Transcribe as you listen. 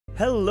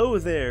Hello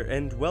there,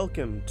 and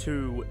welcome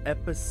to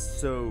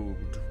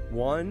episode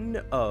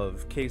 1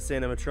 of Case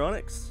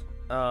Animatronics.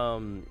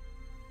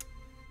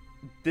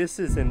 This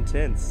is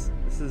intense.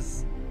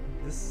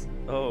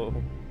 Oh,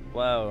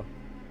 wow.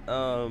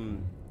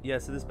 Yeah,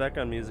 so this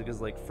background music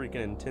is like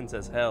freaking intense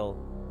as hell.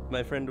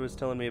 My friend was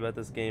telling me about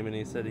this game and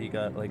he said he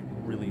got like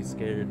really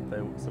scared by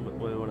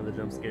one of the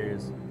jump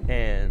scares.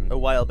 And a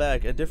while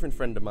back, a different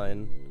friend of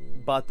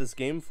mine bought this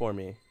game for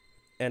me,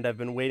 and I've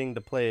been waiting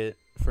to play it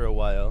for a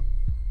while.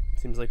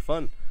 Seems like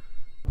fun.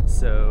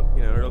 So,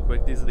 you know, real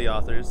quick, these are the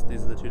authors.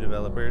 These are the two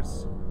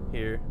developers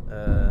here.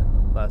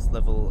 Last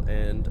Level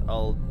and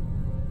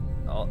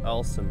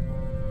Alsum.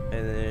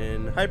 And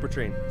then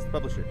Hypertrain is the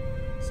publisher.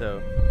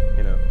 So,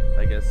 you know,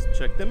 I guess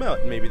check them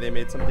out. Maybe they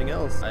made something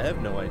else. I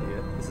have no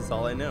idea. This is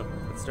all I know.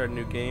 Let's start a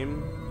new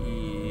game.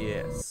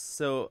 Yes.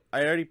 So,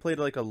 I already played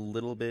like a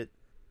little bit,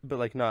 but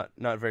like not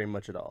very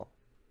much at all.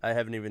 I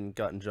haven't even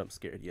gotten jump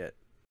scared yet.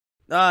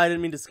 Ah, I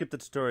didn't mean to skip the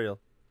tutorial.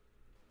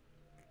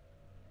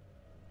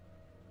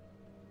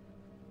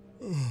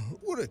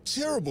 What a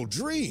terrible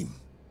dream.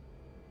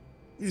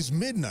 It is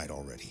midnight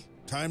already.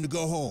 Time to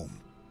go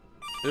home.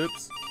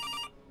 Oops.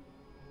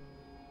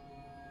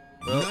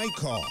 Well. Night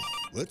call.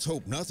 Let's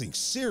hope nothing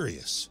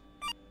serious.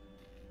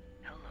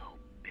 Hello,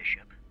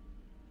 Bishop.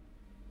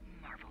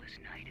 Marvelous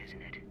night,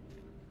 isn't it?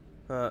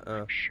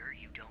 I'm sure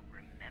you don't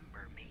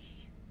remember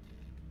me.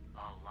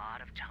 A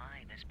lot of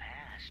time has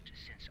passed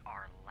since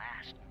our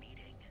last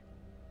meeting.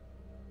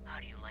 How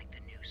do you like the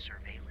new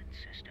surveillance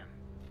system?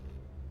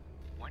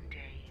 One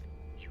day,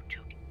 you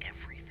took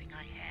everything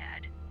I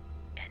had,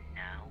 and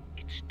now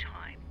it's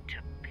time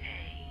to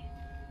pay.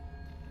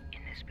 In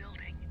this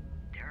building,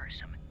 there are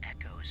some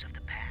echoes of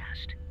the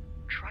past.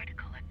 Try to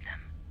collect them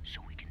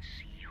so we can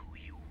see who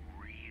you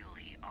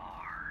really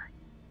are.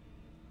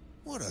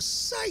 What a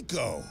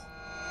psycho!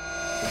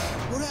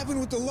 What happened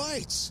with the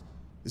lights?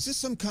 Is this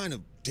some kind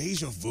of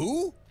deja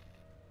vu?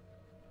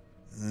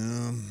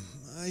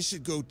 I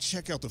should go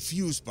check out the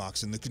fuse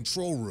box in the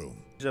control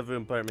room. Deja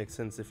vu part makes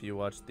sense if you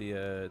watch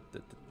the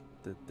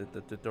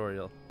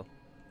tutorial.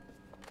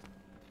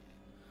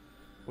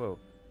 Whoa.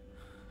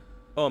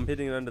 Oh, I'm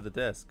hitting it under the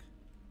desk.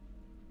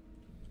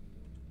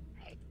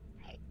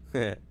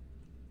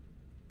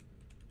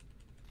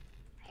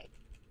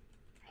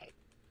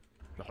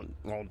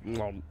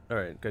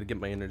 Alright, gotta get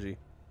my energy.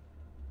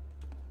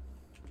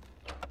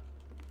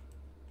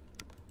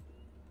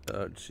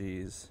 Oh,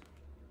 jeez.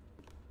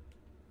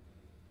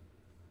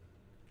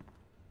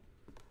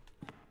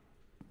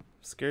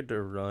 Scared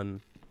to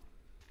run.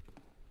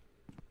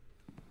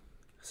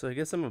 So I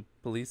guess I'm a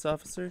police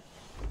officer?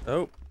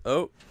 Oh.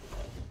 I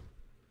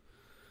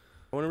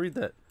want to read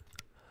that.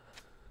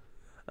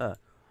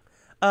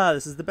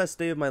 This is the best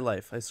day of my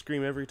life. I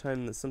scream every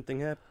time that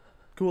something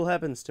cool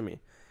happens to me.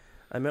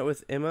 I met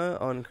with Emma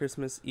on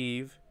Christmas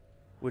Eve,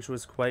 which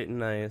was quite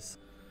nice.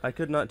 I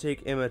could not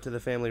take Emma to the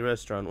family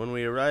restaurant. When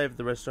we arrived,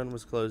 the restaurant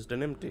was closed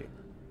and empty.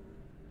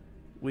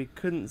 We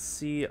couldn't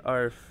see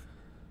our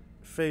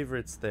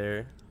favorites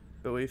there,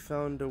 but we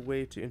found a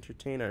way to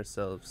entertain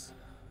ourselves.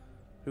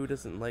 Who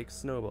doesn't like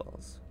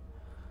snowballs?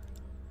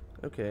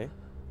 Okay.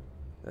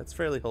 That's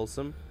fairly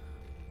wholesome.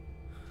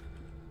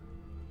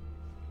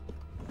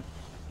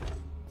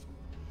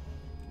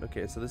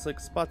 Okay, so there's like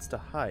spots to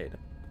hide.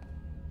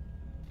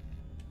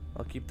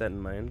 I'll keep that in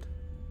mind.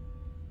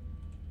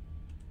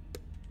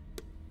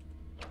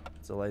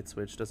 It's a light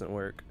switch, doesn't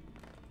work.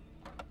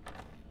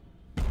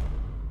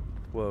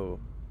 Whoa.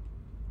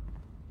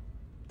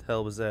 The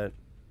hell was that?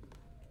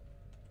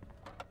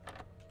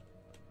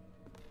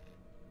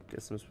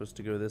 Guess I'm supposed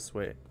to go this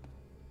way.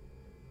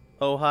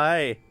 Oh,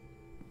 hi!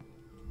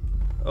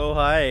 Oh,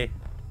 hi!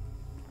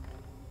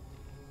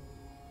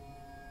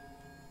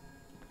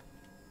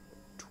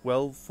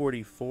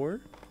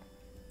 12:44?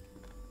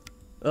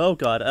 Oh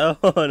god, oh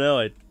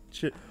no,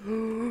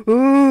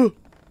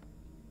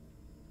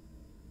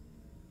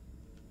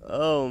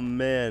 oh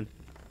man.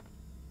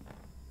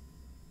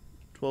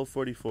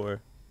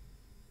 12:44.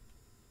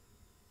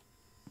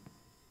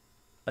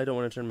 I don't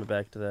want to turn my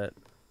back to that.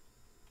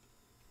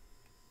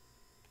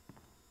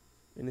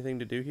 Anything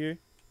to do here?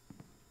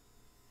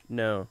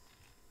 No.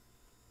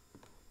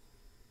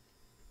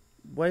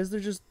 Why is there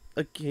just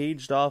a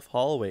caged off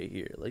hallway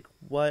here? Like,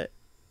 what?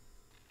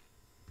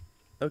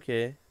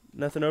 Okay.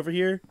 Nothing over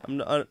here?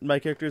 My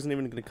character isn't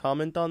even going to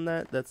comment on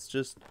that. That's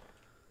just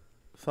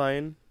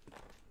fine.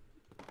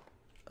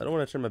 I don't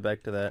want to turn my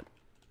back to that.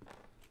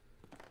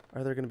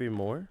 Are there going to be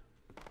more?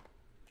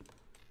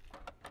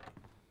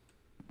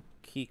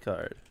 Key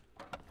card.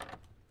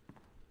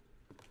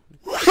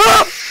 What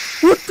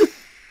the?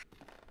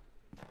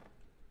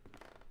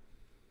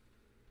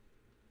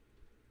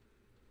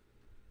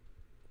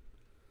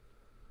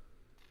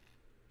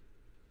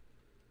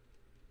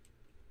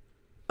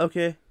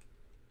 Okay.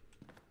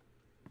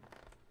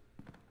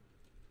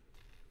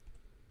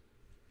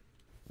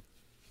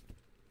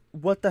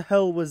 What the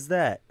hell was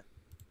that?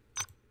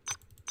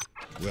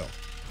 Well,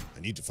 I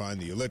need to find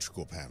the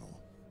electrical panel.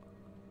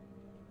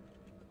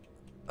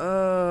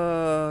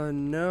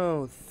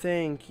 No,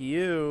 thank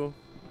you.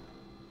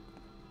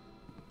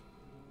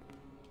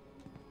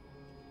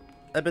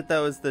 I bet that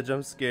was the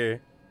jump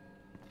scare.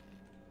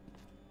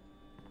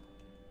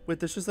 Wait,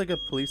 there's just like a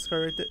police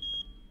car right there.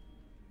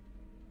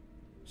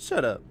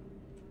 Shut up.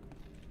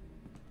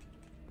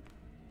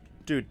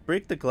 Dude,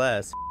 break the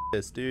glass.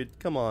 This, dude.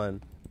 Come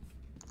on.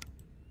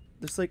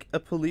 There's like a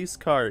police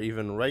car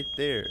even right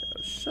there.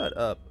 Oh, shut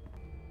up.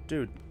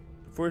 Dude,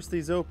 force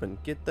these open.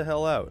 Get the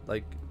hell out.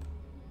 Like,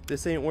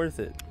 this ain't worth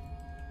it.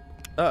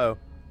 Uh-oh.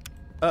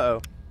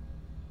 Uh-oh.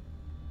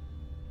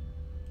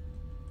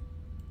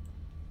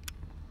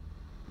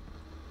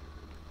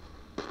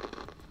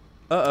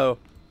 Uh-oh.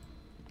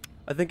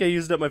 I think I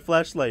used up my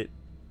flashlight.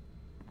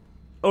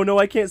 Oh no,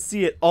 I can't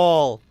see it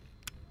all.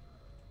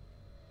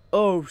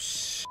 Oh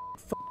shit.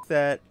 Fuck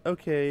that.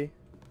 Okay.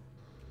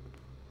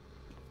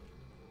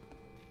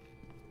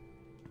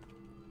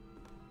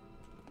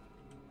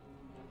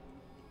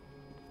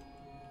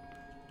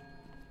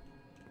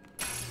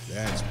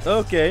 That's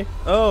Okay.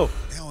 Oh.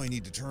 now I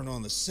need to turn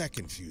on the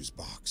second fuse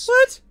box.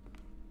 What?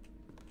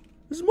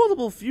 There's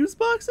multiple fuse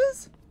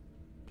boxes?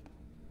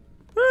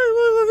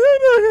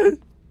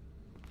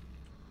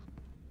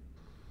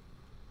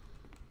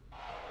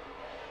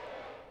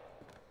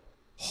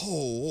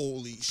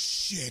 Holy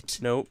shit.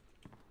 Nope.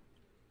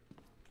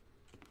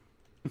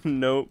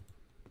 Nope.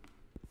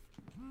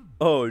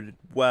 Oh,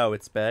 wow,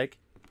 it's back.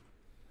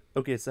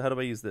 Okay, so how do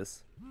I use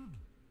this?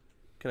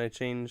 Can I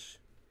change?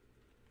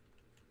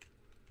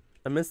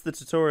 I missed the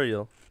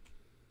tutorial.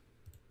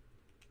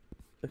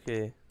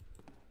 Okay.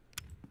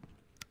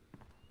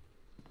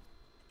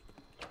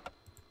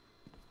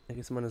 I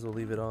guess I might as well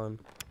leave it on.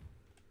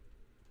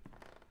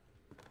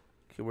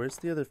 Okay, where's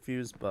the other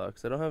fuse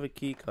box? I don't have a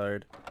key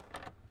card.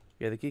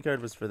 Yeah, the key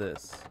card was for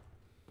this.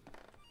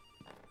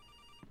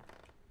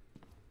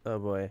 Oh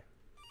boy.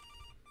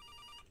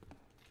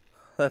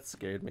 That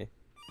scared me.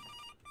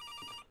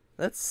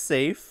 That's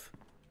safe.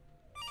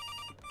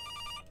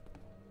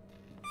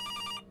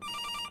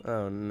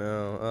 Oh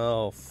no.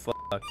 Oh fuck.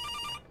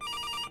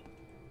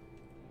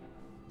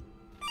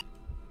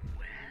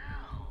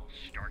 Well,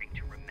 starting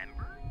to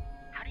remember?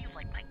 How do you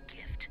like my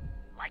gift?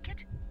 Like it?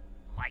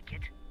 Like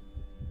it?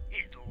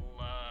 It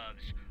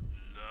loves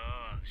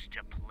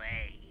to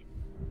play.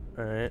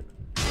 Alright.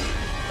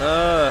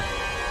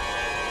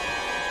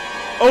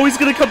 Oh, he's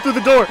gonna come through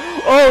the door!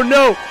 Oh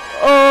no!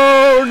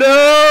 Oh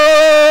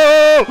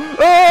no!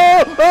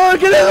 Oh! Oh,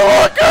 get in the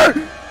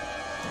locker!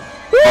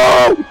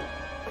 Oh!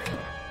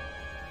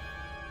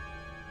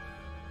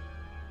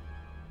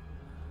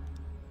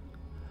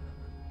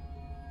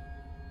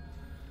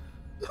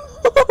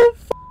 Oh,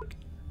 fuck.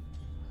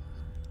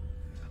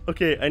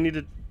 Okay, I need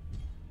to...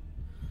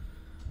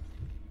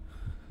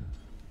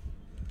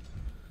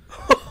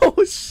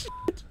 Oh, shit!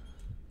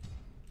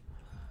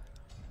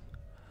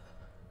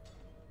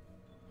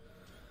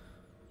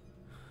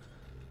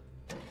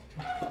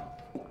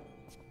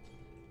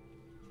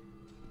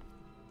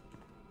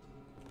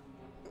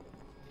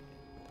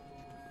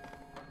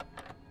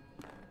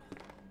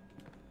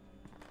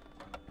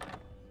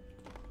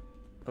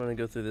 I'm gonna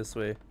go through this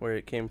way, where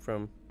it came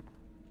from.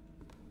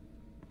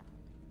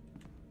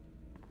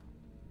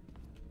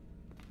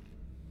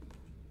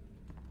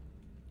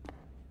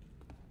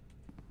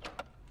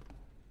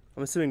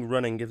 I'm assuming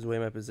running gives away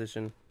my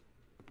position.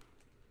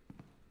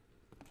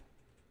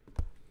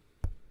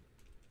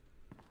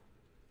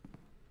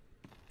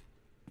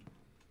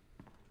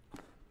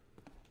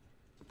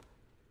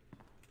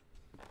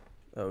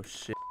 Oh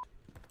shit.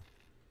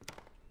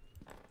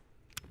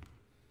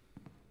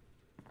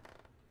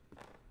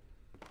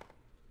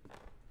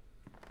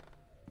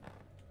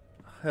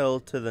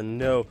 Hell to the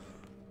no.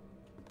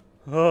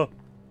 Oh.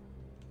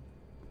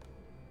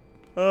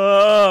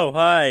 Oh,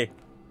 hi.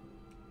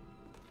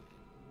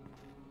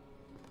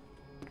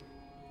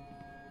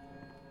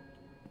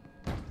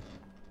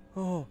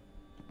 Oh.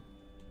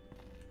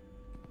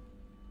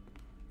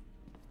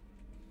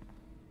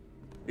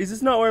 Is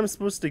this not where I'm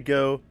supposed to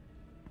go?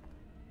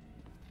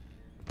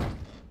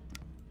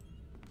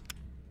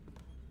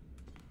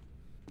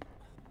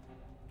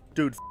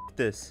 Dude, f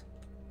this.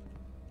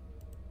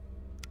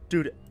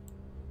 Dude.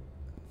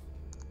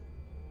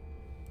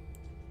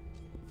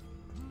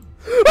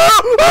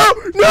 Oh!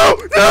 Oh! No!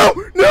 No!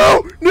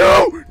 No!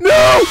 No!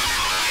 No!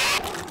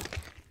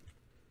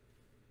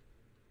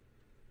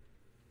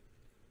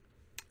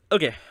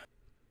 Okay.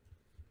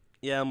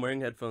 Yeah, I'm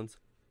wearing headphones.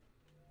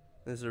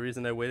 There's a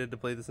reason I waited to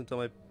play this until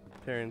my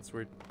parents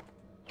were...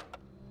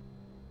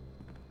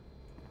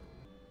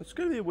 There's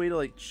gotta be a way to,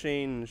 like,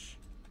 change...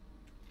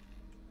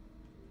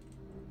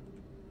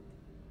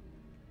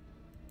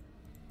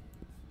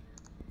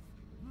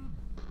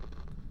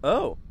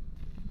 Oh!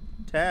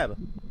 Tab.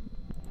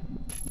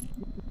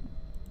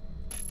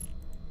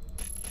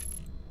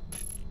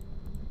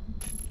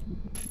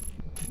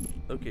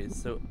 Okay,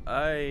 so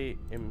I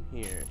am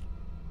here.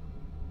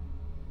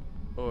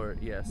 Or,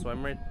 yeah, so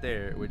I'm right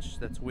there, which,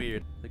 that's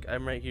weird. Like,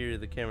 I'm right here,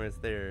 the camera's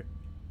there.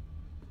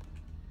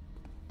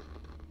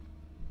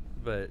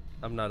 But,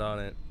 I'm not on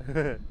it.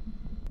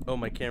 Oh,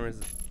 my camera's...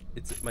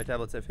 my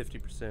tablet's at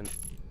 50%.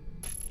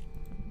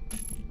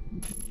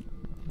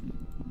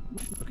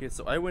 Okay,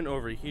 so I went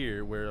over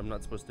here where I'm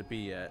not supposed to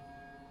be at.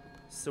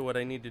 So what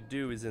I need to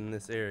do is in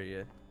this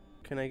area.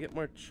 Can I get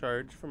more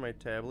charge for my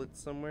tablet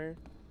somewhere?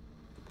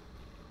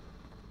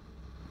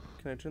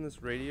 Can I turn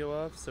this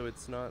radio off so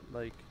it's not,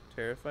 like,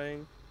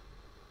 terrifying?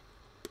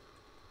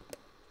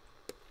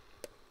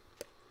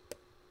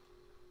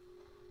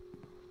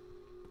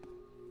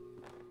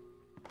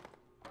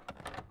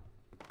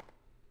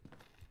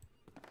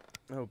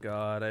 Oh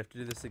god, I have to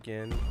do this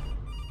again.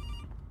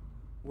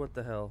 What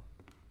the hell?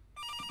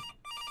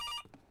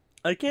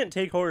 I can't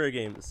take horror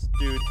games,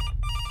 dude.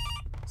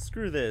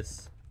 Screw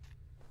this.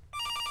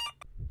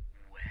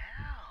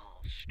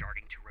 Well,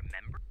 starting to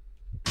remember?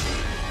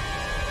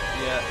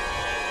 Yeah.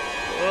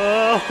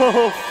 Oh,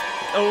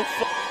 oh,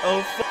 fuck,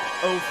 oh, fuck,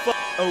 oh, fuck,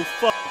 oh,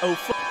 fuck, oh,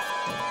 fuck,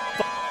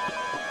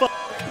 fuck.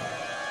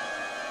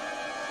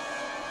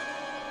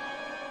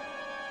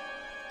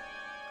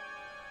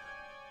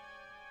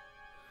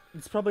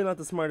 It's probably not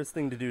the smartest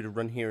thing to do to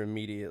run here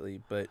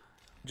immediately, but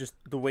just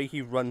the way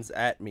he runs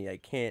at me, I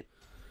can't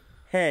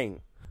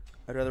hang.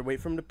 I'd rather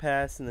wait for him to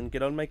pass and then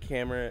get on my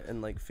camera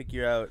and, like,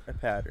 figure out a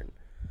pattern.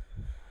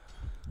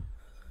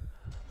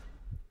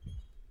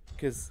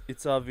 Because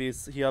it's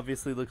obvious, he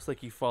obviously looks like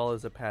he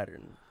follows a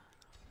pattern.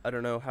 I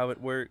don't know how it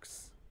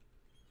works.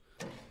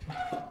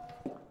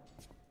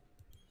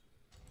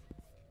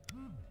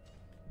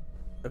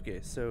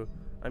 Okay, so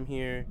I'm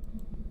here.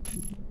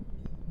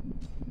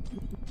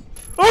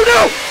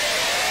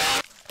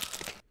 Oh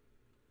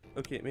no!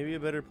 Okay, maybe a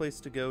better place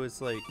to go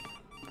is, like,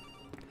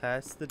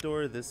 past the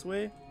door this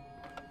way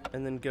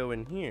and then go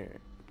in here.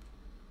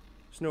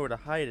 There's nowhere to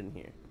hide in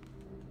here.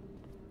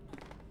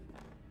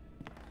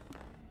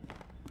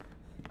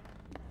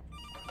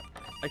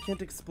 I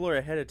can't explore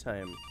ahead of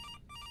time.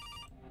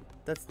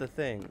 That's the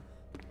thing.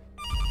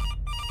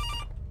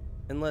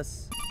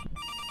 Unless...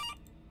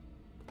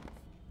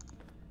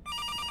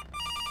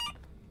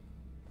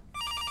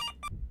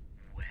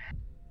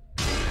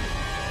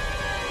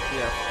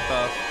 Yeah,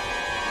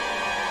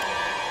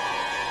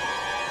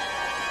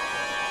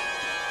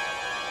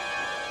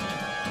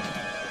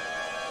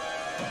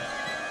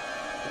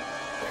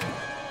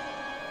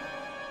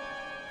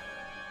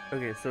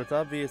 okay, so it's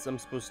obvious I'm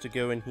supposed to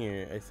go in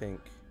here, I think.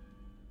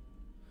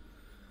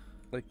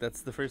 Like,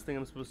 that's the first thing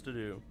I'm supposed to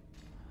do.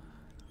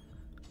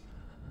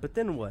 But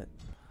then what?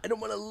 I don't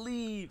want to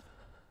leave!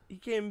 He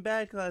came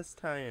back last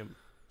time.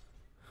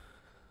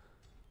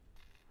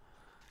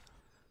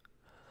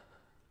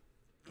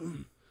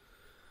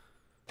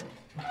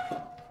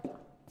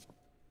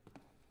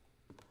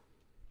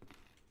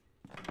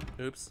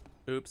 Oops,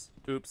 oops,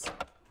 oops.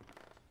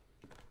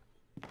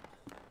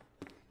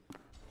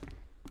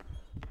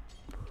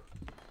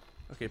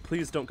 Okay,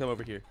 please don't come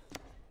over here.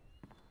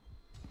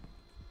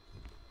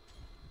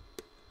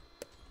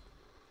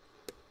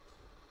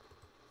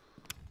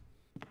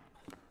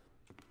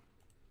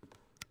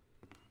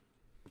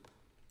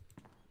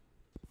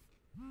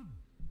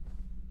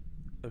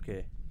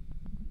 Okay.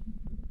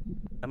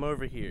 I'm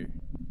over here.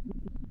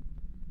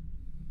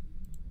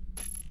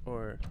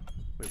 Or,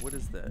 wait, what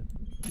is that?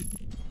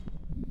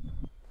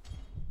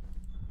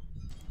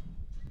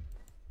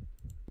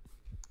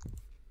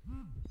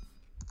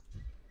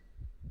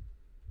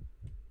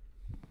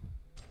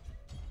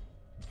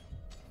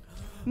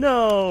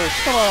 No,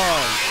 come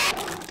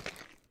on!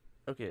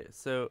 Okay,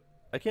 so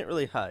I can't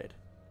really hide.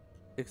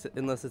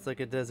 Unless it's like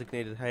a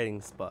designated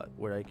hiding spot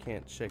where I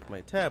can't check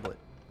my tablet.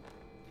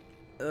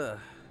 Ugh.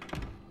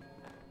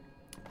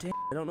 Damn,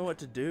 I don't know what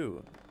to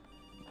do.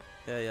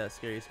 Yeah,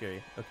 scary,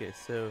 scary. Okay,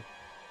 so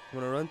I'm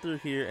gonna run through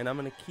here and I'm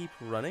gonna keep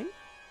running.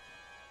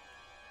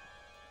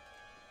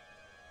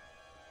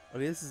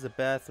 Okay, this is a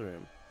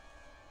bathroom.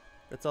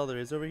 That's all there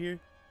is over here?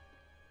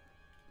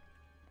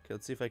 Okay,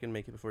 let's see if I can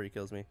make it before he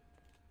kills me.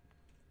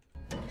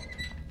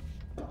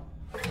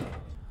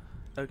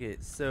 Okay,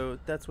 so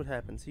that's what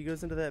happens. He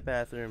goes into that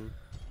bathroom,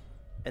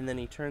 and then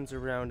he turns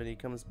around and he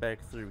comes back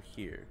through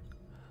here.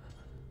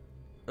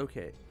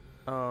 Okay,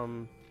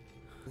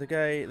 the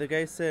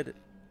guy said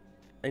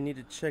I need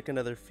to check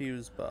another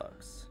fuse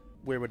box.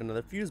 Where would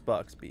another fuse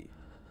box be?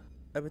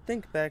 I would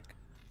think back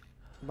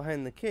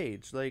behind the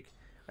cage. Like,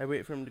 I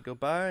wait for him to go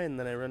by and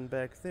then I run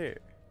back there.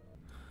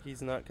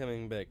 He's not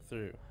coming back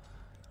through.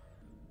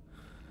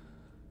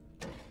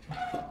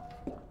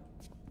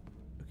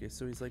 Okay,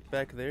 so he's like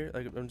back there.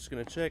 I'm just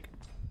gonna check.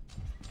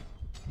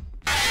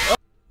 Oh!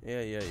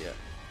 Yeah.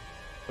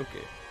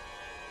 Okay.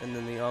 And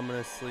then the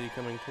ominously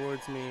coming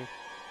towards me.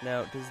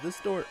 Now, does this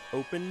door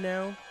open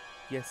now?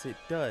 Yes, it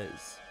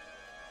does.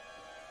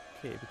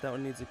 Okay, but that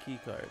one needs a key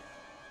card.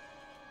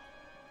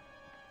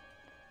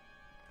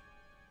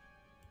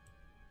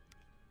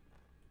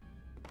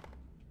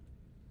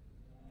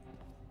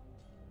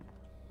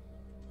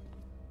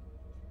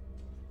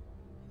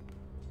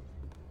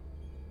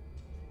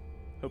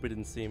 Hope he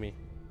didn't see me.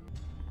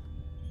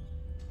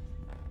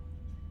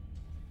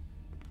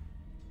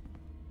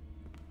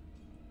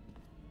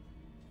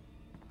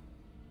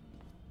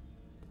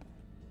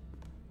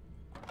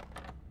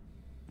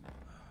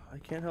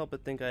 can't help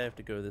but think I have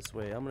to go this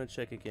way. I'm gonna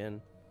check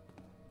again.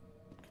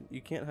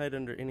 You can't hide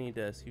under any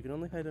desk. You can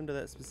only hide under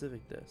that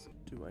specific desk.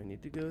 Do I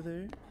need to go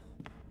there?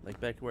 Like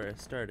back where I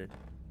started.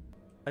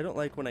 I don't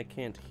like when I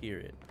can't hear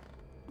it.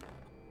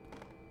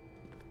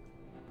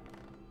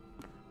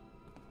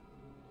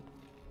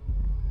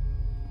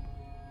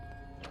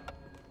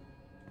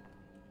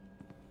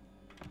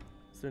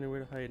 Is there anywhere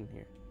to hide in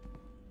here?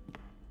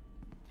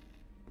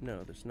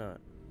 No, there's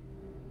not.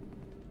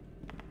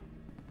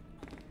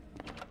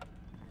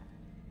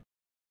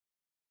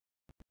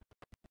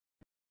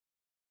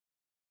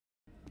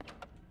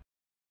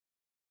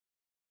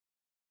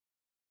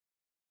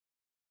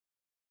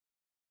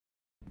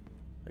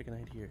 I can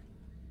hide here.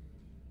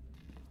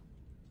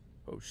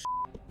 Oh sh**.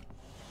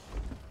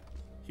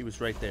 He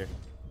was right there.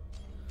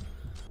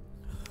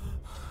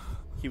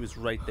 He was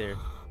right there.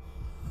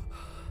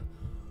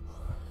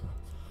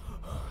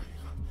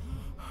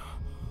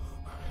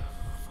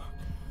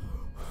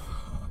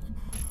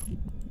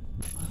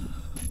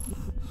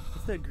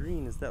 What's that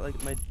green? Is that like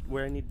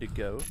where I need to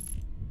go?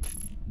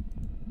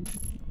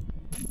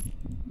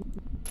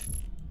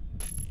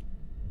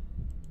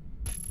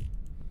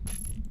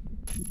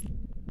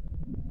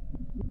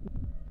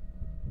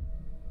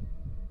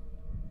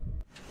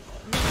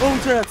 Oh,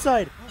 he's right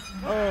outside!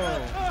 Oh.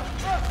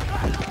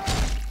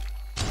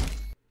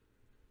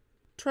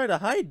 Try to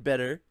hide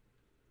better.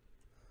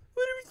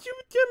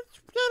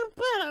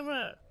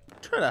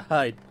 Try to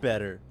hide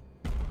better.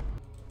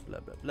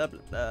 Blah blah blah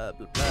blah blah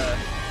blah blah.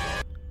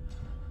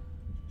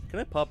 Can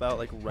I pop out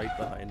like right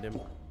behind him?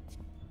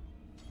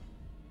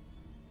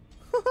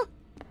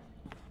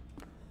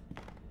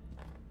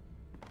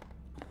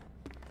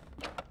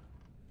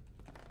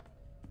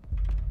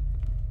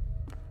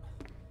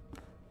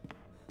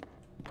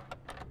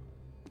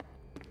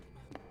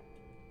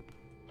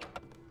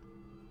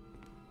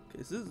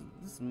 Okay, so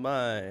this is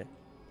my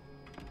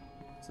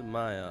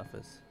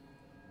office.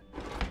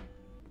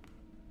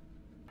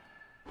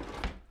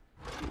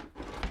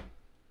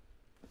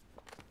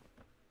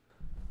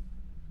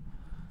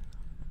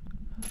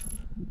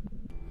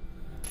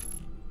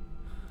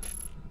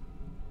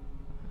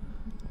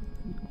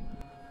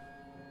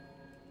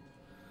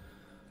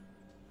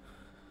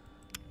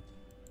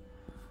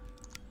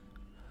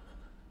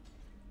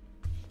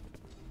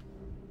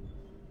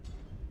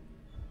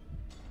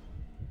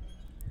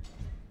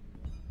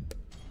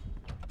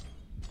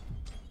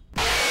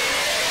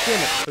 Damn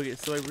it. Okay,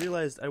 so I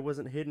realized I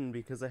wasn't hidden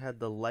because I had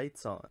the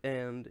lights on,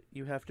 and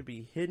you have to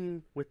be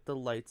hidden with the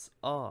lights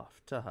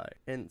off to hide.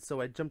 And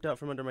so I jumped out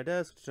from under my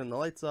desk to turn the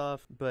lights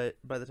off, but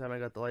by the time I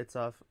got the lights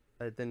off,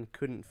 I then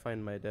couldn't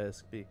find my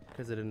desk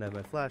because I didn't have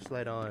my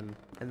flashlight on,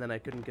 and then I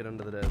couldn't get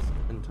under the desk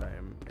in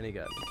time, and he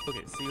got me.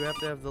 Okay, so you have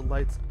to have the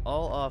lights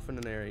all off in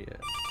an area,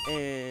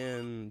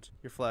 and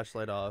your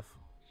flashlight off,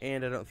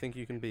 and I don't think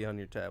you can be on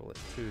your tablet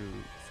to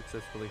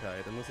successfully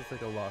hide, unless it's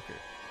like a locker.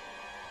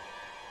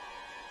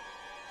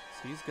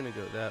 So he's gonna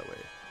go that way.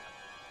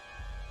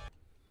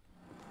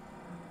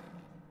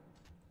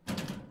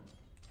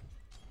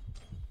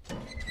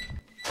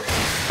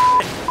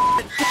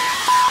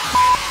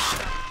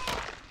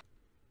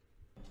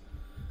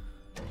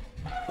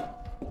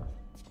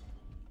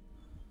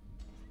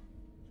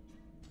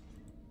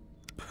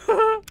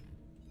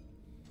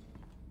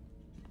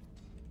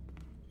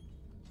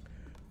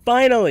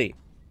 Finally!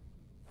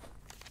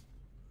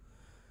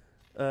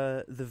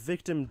 The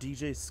victim,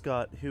 DJ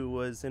Scott, who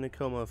was in a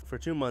coma for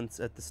 2 months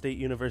at the State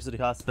University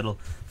Hospital,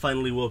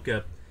 finally woke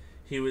up.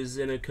 He was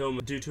in a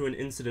coma due to an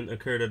incident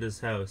occurred at his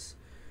house,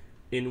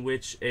 in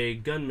which a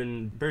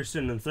gunman burst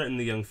in and threatened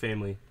the young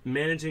family,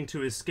 managing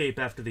to escape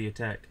after the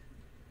attack.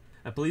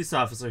 A police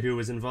officer who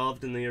was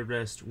involved in the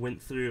arrest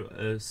went through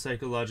a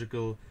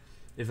psychological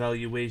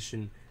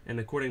evaluation, and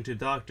according to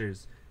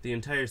doctors, the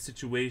entire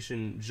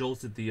situation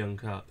jolted the young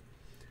cop.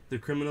 The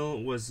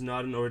criminal was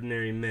not an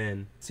ordinary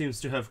man. Seems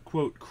to have,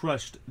 quote,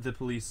 crushed the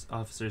police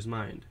officer's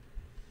mind.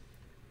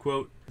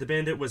 Quote, the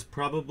bandit was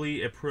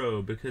probably a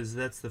pro because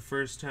that's the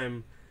first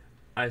time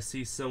I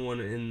see someone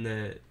in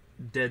the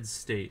dead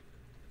state,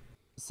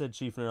 said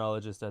chief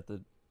neurologist at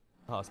the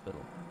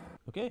hospital.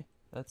 Okay,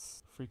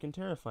 that's freaking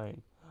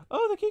terrifying.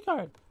 Oh, the key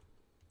card.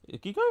 A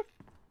key card?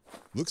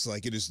 Looks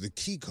like it is the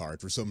key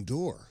card for some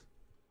door.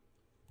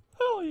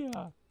 Hell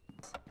yeah.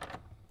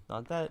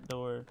 Not that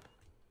door.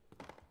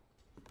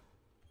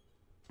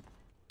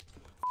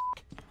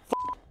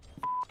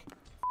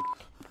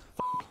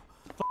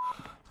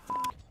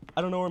 I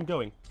don't know where I'm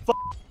going.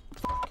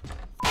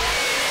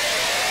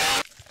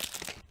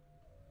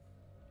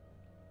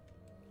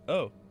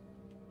 Oh.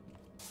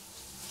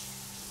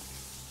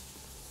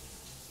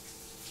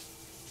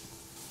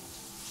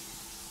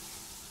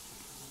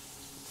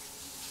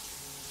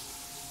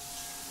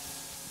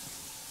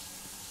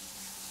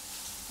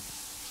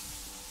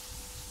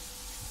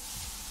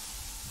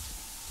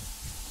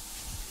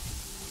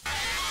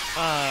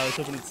 Ah, I was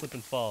hoping it'd slip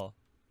and fall.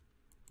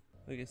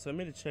 Okay, so I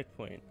made a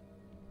checkpoint.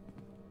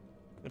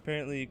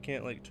 Apparently you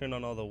can't like turn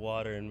on all the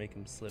water and make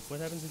him slip. What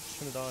happens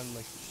if you turn it on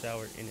like the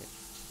shower in it?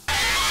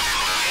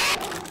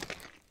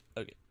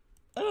 Okay.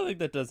 I don't think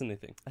that does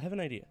anything. I have an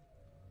idea.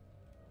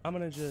 I'm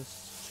gonna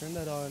just turn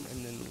that on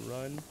and then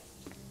run.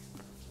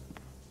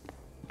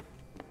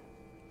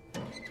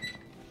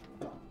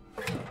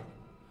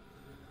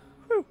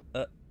 Whew.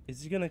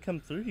 Is he gonna come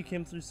through? He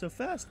came through so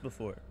fast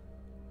before.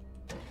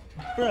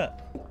 Bruh.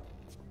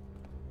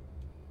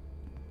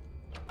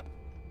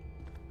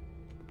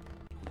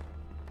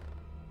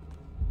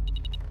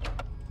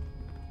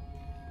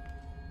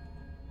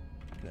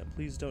 Now,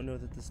 please don't know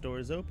that this door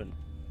is open.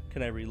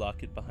 Can I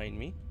relock it behind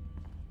me?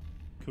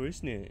 Of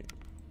course not.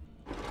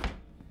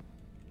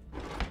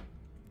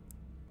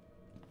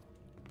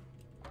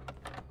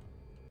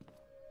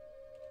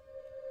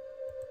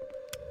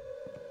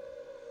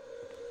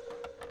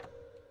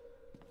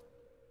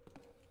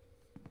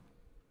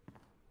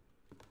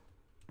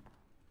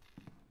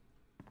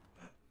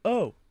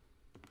 Oh!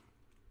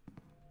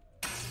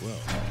 Well,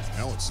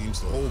 now it seems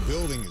the whole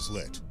building is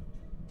lit.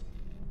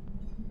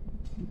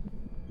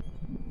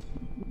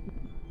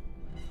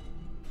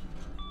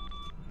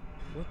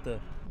 What the?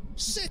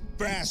 Sick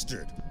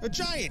bastard! A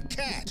giant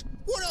cat!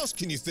 What else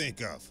can you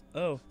think of?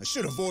 Oh. I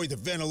should avoid the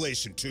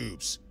ventilation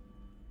tubes.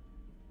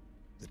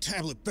 The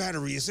tablet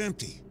battery is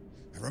empty.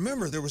 I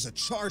remember there was a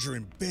charger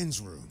in Ben's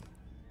room.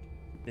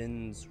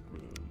 Ben's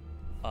room.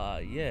 Ah,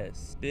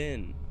 yes.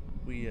 Ben.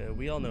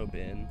 We all know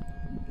Ben.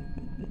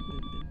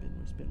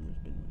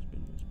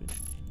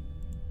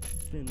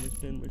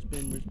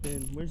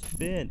 Where's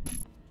Ben?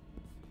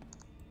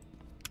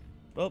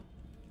 Well,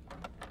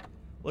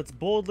 let's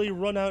boldly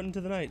run out into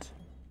the night.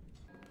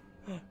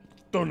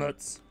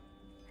 Donuts.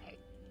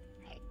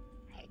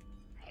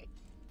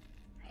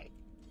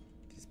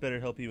 This better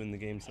help you in the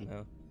game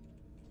somehow.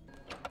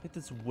 Hit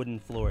this wooden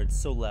floor. It's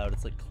so loud.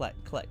 It's like clack,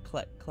 clack,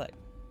 clack, clack.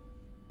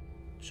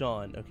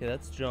 John. Okay,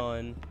 that's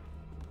John.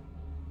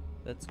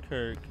 That's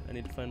Kirk. I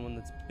need to find one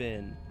that's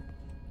Ben.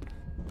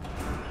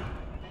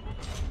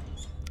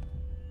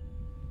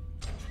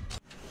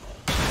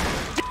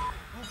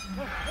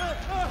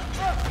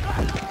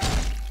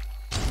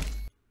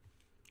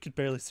 Could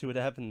barely see what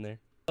happened there.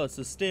 Oh,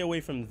 so stay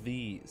away from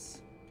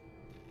these.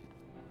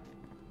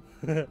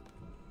 Because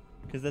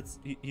that's...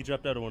 He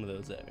dropped out of one of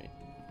those at me.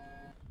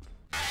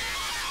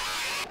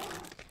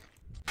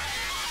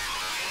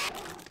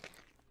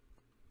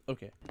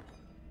 Okay.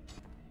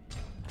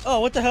 Oh,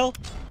 what the hell?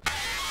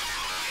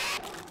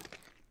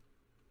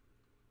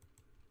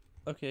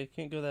 Okay,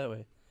 can't go that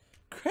way.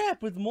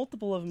 Crap, with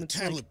multiple of them. The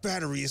tablet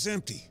battery is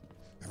empty.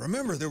 I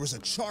remember there was a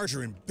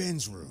charger in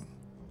Ben's room.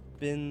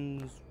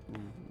 Ben's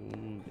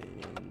room,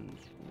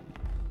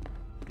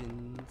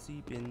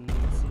 Benzy, boo.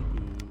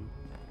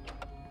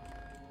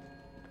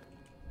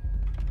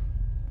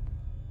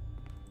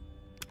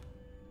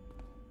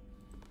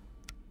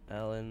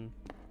 Alan.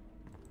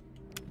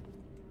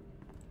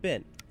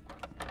 Ben.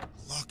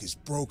 Lock is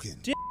broken.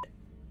 Damn.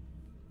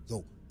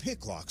 Though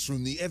pick locks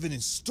from the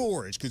evidence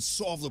storage could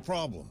solve the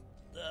problem.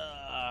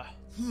 I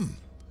think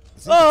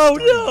I'm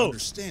starting to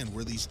understand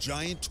where these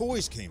giant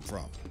toys came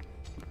from.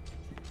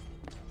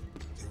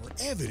 They were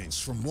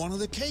evidence from one of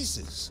the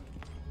cases.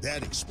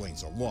 That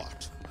explains a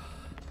lot.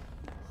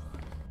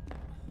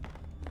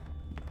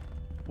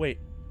 Wait.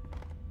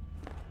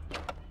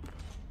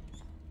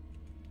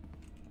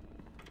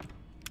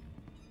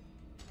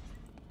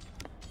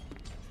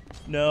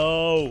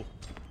 No.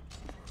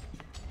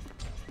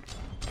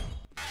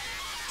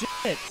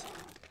 Damn it.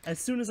 As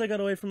soon as I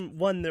got away from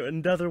one, there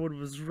another one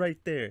was right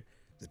there.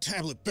 The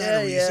tablet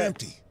battery is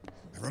empty.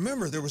 I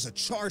remember there was a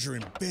charger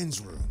in Ben's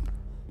room.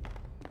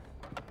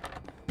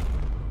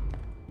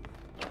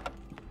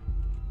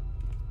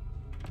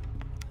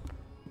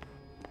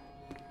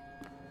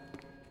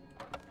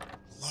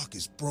 Lock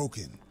is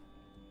broken.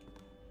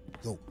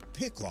 Though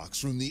pick locks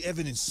from the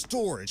evidence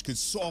storage could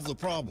solve the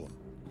problem.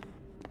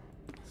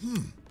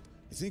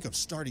 I think I'm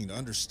starting to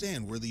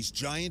understand where these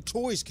giant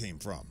toys came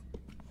from.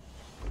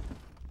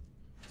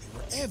 They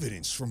were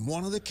evidence from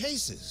one of the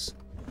cases.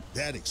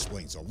 That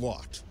explains a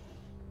lot.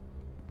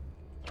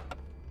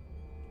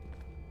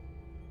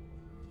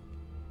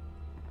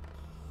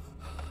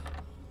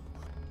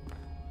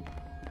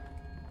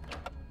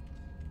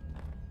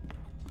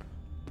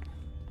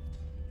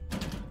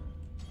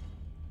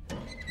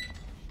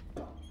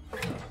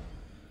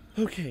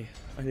 Okay,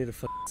 I need a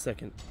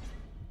second.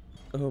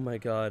 Oh my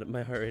god,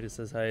 my heart rate is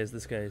as high as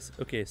this guy's.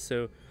 Okay,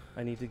 so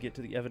I need to get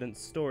to the evidence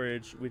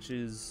storage, which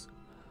is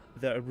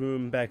that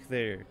room back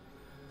there.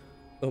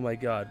 Oh my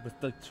god, with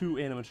the two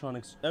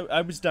animatronics.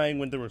 I was dying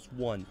when there was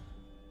one.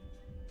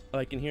 Oh,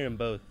 I can hear them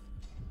both.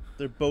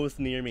 They're both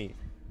near me.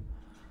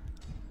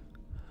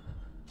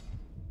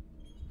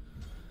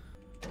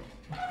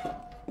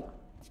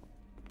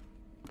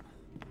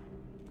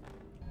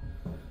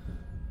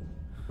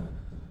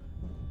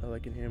 Oh, I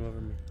can hear him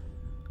over me.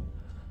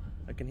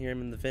 I can hear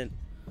him in the vent.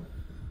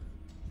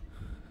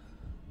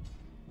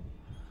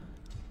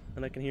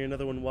 And I can hear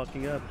another one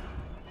walking up.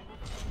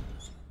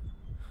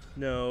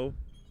 No.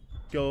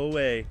 Go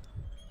away.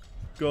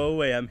 Go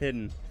away, I'm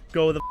hidden.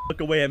 Go the fuck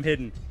away, I'm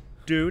hidden.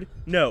 Dude,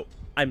 no.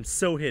 I'm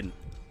so hidden.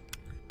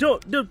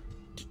 Don't.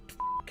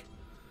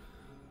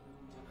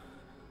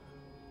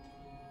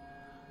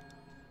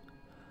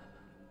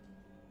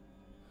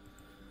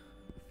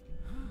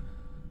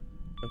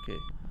 Okay.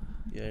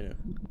 Yeah, I know.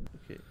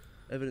 Okay.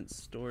 Evidence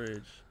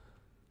storage.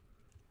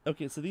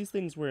 Okay, so these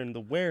things were in the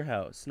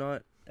warehouse,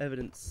 not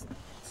evidence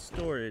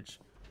storage.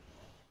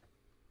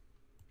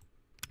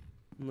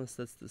 Unless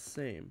that's the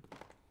same.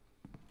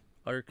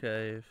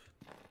 Archive.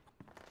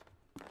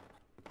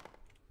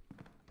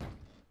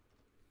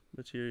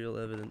 Material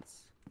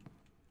evidence.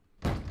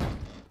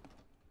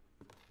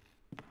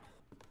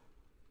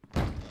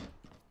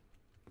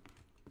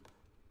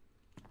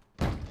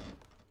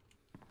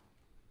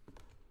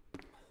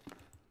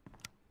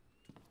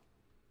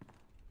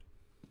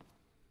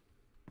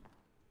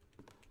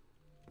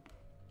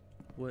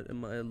 What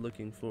am I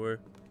looking for?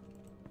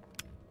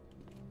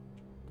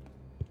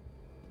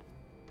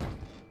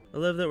 I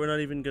love that we're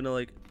not even gonna,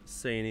 like,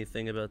 say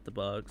anything about the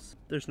box.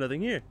 There's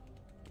nothing here.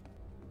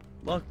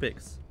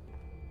 Lockpicks.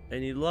 I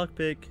need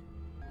lockpick.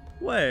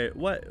 Why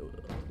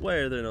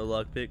are there no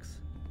lockpicks?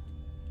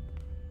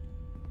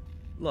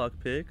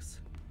 Lockpicks.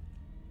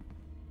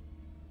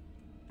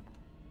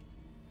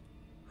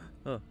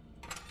 Oh.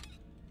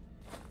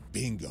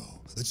 Bingo.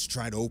 Let's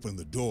try to open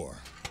the door.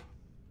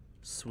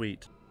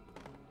 Sweet.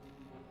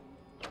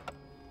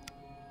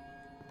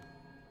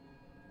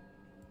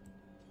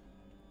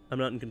 I'm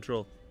not in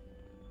control.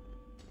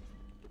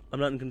 I'm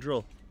not in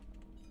control.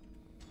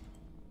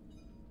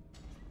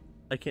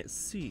 I can't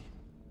see.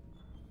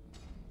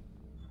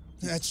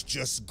 That's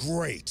just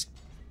great.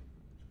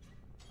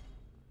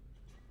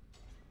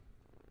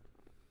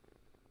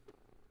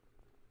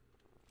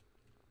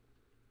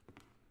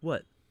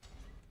 What?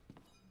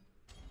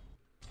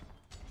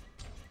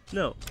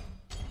 No.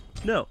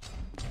 No.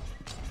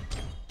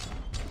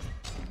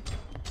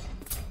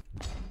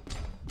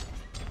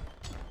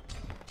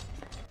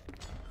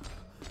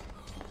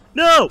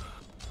 No!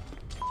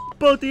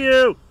 Both of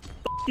you!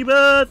 F you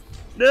both!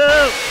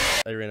 No!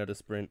 I ran out of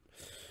sprint.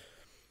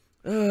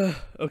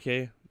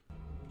 Okay.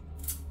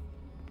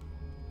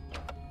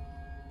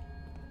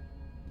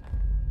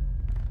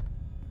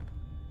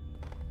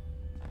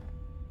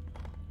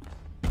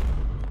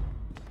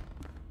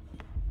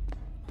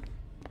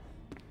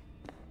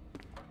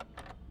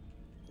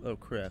 Oh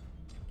crap.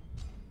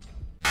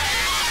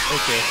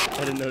 Okay, I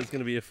didn't know it was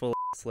gonna be a full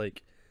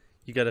like,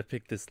 you gotta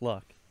pick this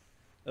lock.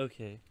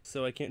 Okay,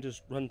 so I can't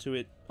just run to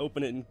it,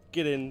 open it, and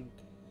get in.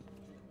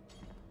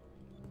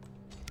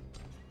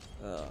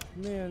 Oh,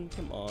 man,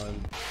 come on.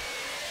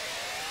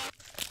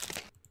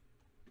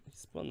 He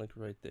spawned like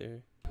right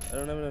there. I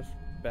don't have enough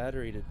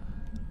battery to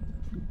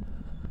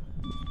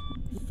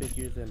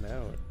figure them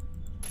out.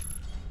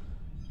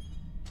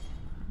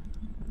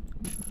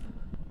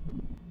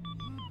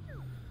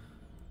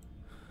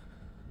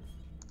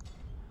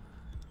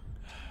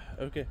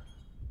 Okay.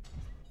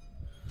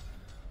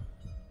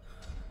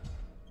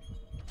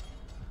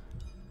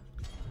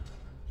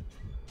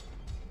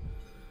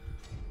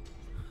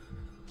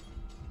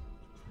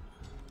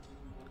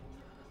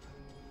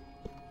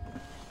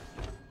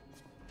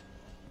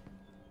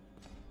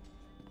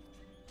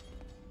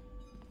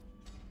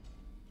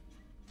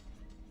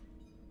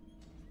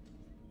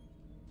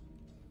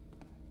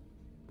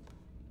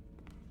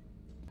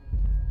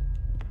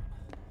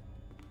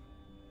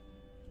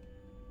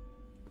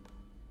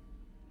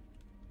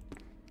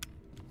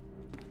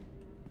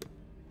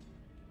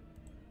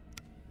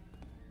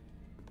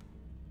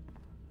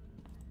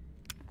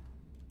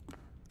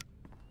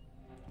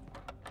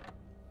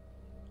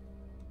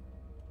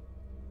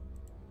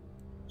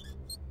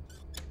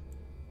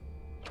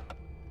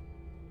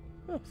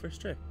 Oh,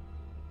 first try.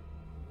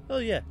 Oh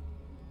yeah,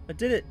 I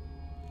did it,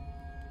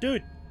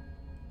 dude.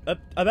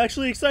 I'm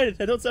actually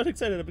excited. I don't sound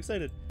excited. I'm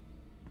excited.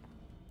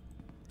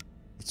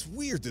 It's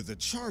weird that the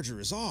charger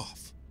is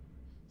off.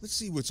 Let's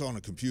see what's on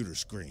a computer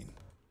screen.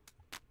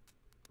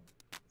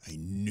 I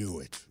knew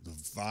it. The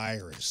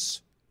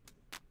virus.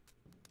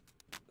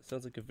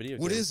 Sounds like a video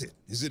game. What is it?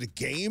 Is it a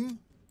game?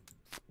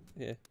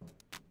 Yeah.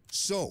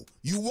 So,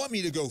 you want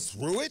me to go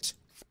through it?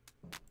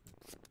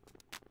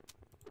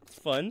 It's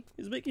fun.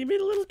 He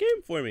made a little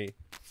game for me.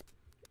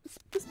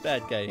 This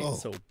bad guy ain't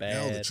so bad.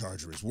 Now the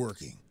charger is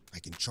working. I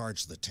can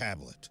charge the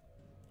tablet.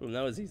 Boom,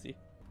 that was easy.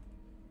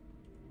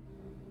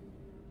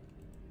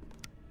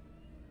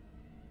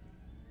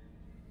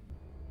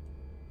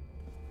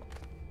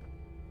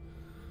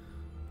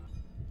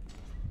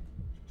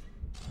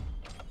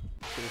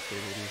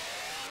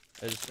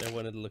 I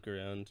wanted to look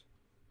around.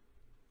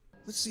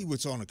 Let's see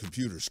what's on a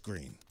computer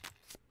screen.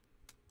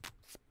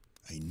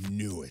 I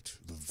knew it.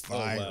 The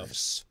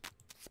virus.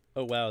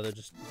 Oh wow, they're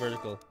just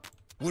vertical.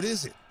 What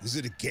is it? Is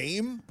it a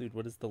game? Dude,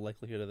 what is the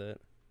likelihood of that?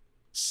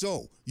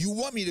 So, you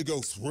want me to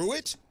go through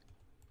it?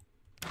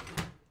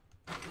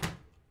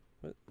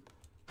 What?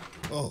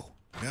 Oh,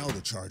 now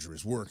the charger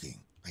is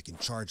working. I can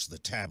charge the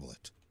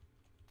tablet.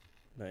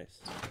 Nice.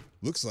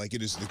 Looks like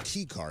it is the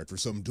key card for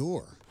some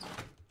door.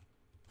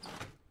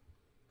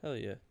 Hell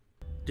yeah.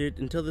 Dude,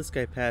 until this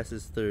guy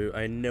passes through,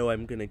 I know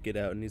I'm gonna get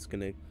out and he's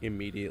gonna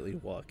immediately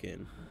walk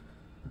in.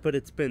 But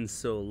it's been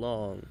so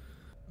long.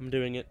 I'm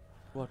doing it.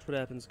 Watch what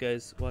happens,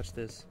 guys. Watch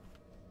this.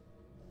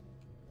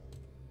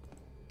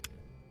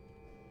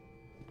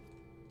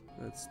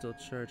 That's still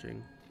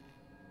charging.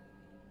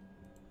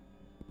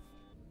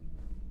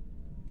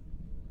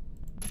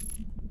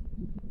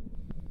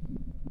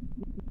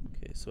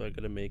 Okay, so I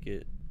gotta make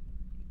it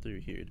through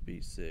here to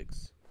be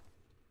 6.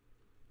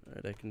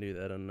 Alright, I can do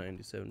that on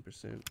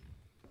 97%.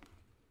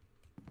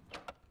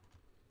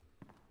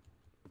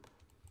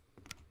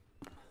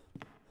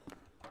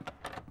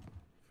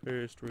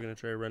 First, we're gonna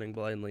try running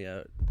blindly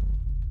out,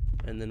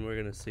 and then we're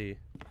gonna see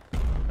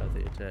how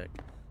they attack.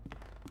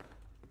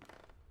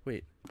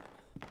 Wait.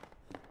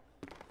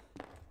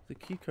 The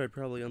keycard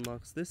probably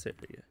unlocks this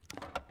area.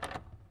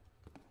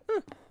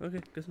 Huh, okay,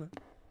 guess not.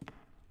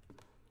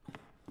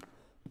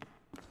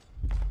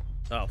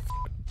 Oh, f***.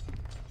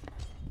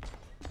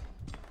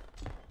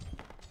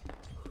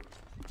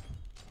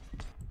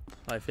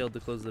 I failed to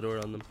close the door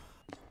on them.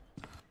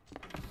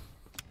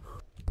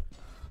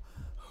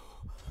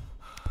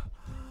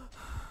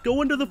 Go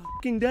under the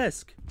fucking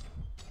desk!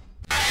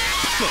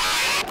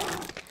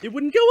 It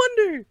wouldn't go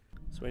under!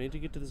 So I need to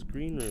get to this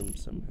green room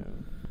somehow.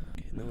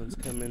 Okay, no one's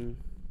coming.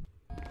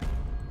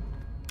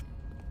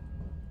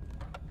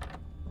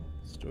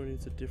 Store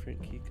needs a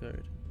different key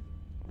card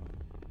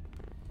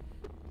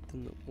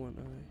than the one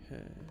I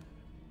had.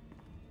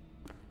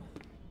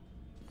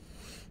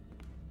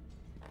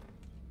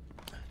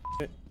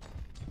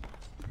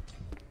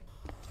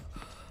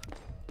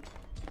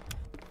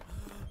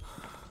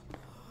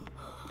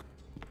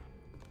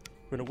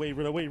 Run away,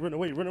 run away, run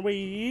away, run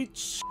away!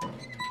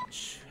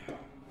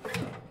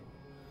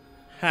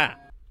 Ha!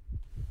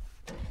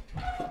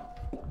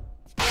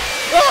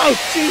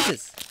 Oh,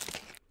 Jesus!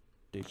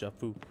 Deja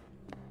vu.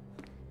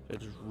 I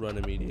just run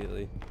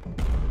immediately.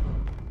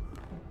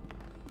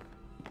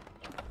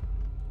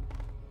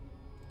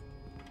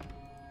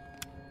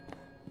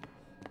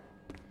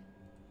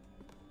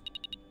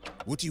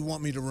 What do you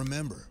want me to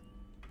remember?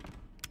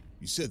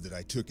 You said that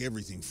I took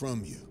everything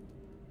from you.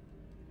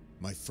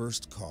 My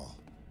first call,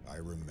 I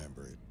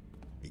remember it.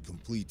 A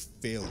complete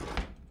failure,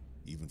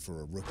 even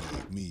for a rookie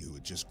like me who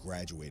had just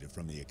graduated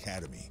from the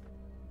academy.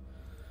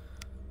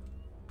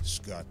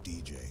 Scott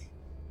DJ.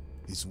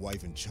 His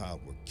wife and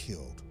child were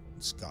killed,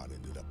 and Scott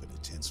ended up in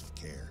intensive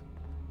care.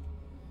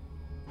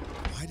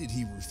 Why did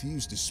he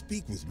refuse to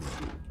speak with me?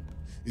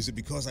 Is it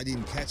because I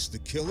didn't catch the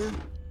killer?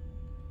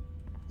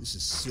 This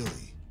is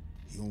silly.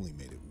 He only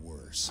made it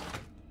worse.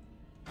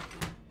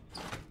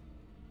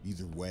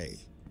 Either way,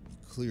 he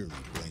clearly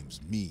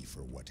blames me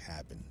for what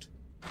happened.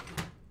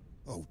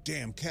 Oh,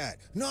 damn cat,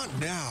 not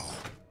now!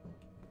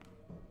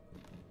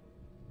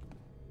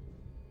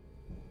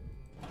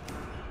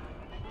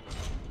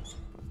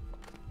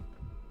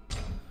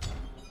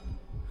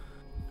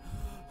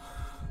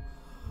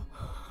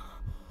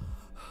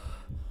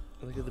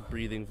 I like how the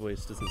breathing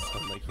voice doesn't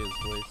sound like his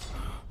voice.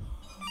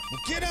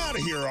 Well, get out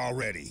of here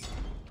already!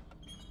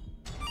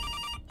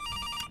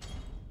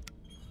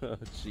 Oh,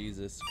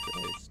 Jesus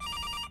Christ.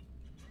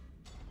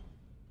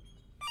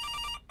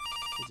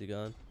 Is he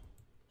gone?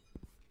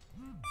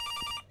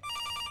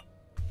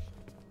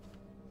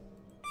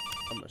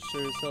 I'm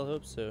sure as hell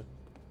hope so.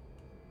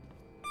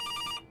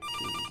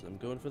 'Cause I'm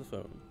going for the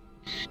phone.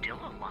 Still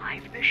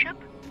alive, Bishop?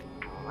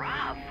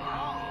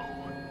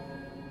 Bravo!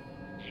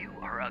 You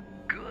are a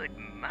good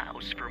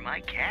mouse for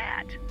my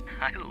cat.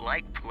 I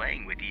like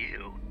playing with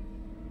you.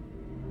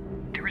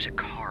 There is a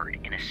card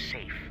in a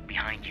safe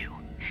behind you.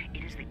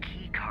 It is the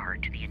key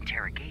card to the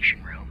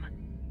interrogation room.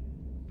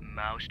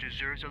 Mouse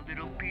deserves a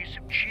little piece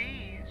of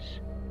cheese.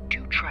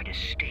 Do try to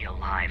stay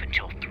alive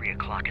until 3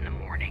 o'clock in the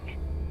morning.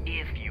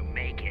 If you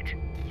make it,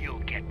 you'll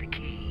get the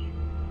key.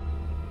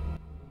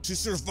 To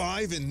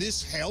survive in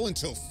this hell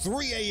until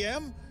 3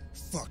 a.m.?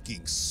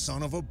 Fucking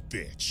son of a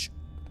bitch.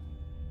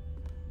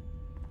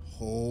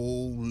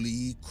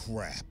 Holy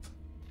crap.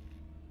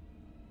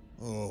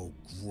 Oh,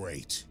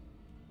 great.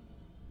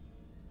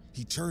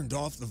 He turned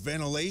off the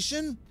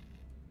ventilation?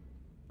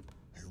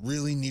 I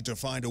really need to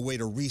find a way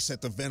to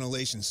reset the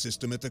ventilation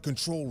system at the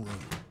control room.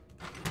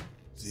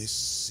 This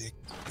sick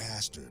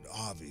bastard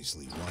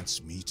obviously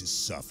wants me to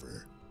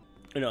suffer.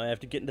 You know, I have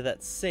to get into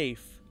that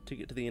safe to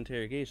get to the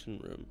interrogation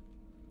room.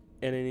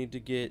 And I need to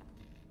get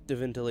the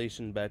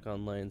ventilation back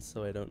online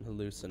so I don't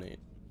hallucinate.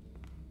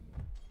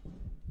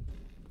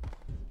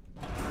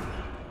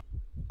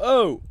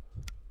 Oh!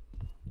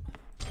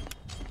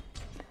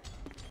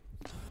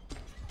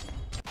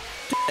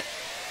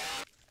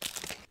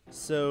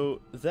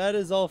 So, that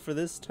is all for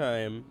this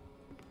time.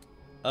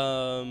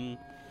 I've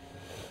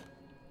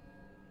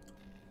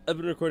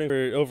been recording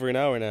for over an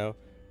hour now.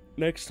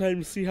 Next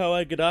time, see how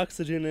I get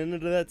oxygen into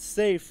that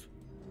safe.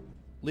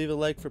 Leave a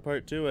like for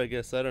part 2, I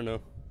guess. I don't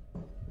know.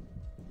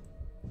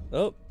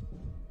 Oh.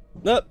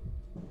 Nope.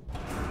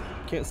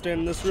 Can't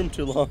stand in this room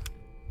too long.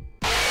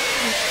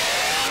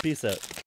 Peace out.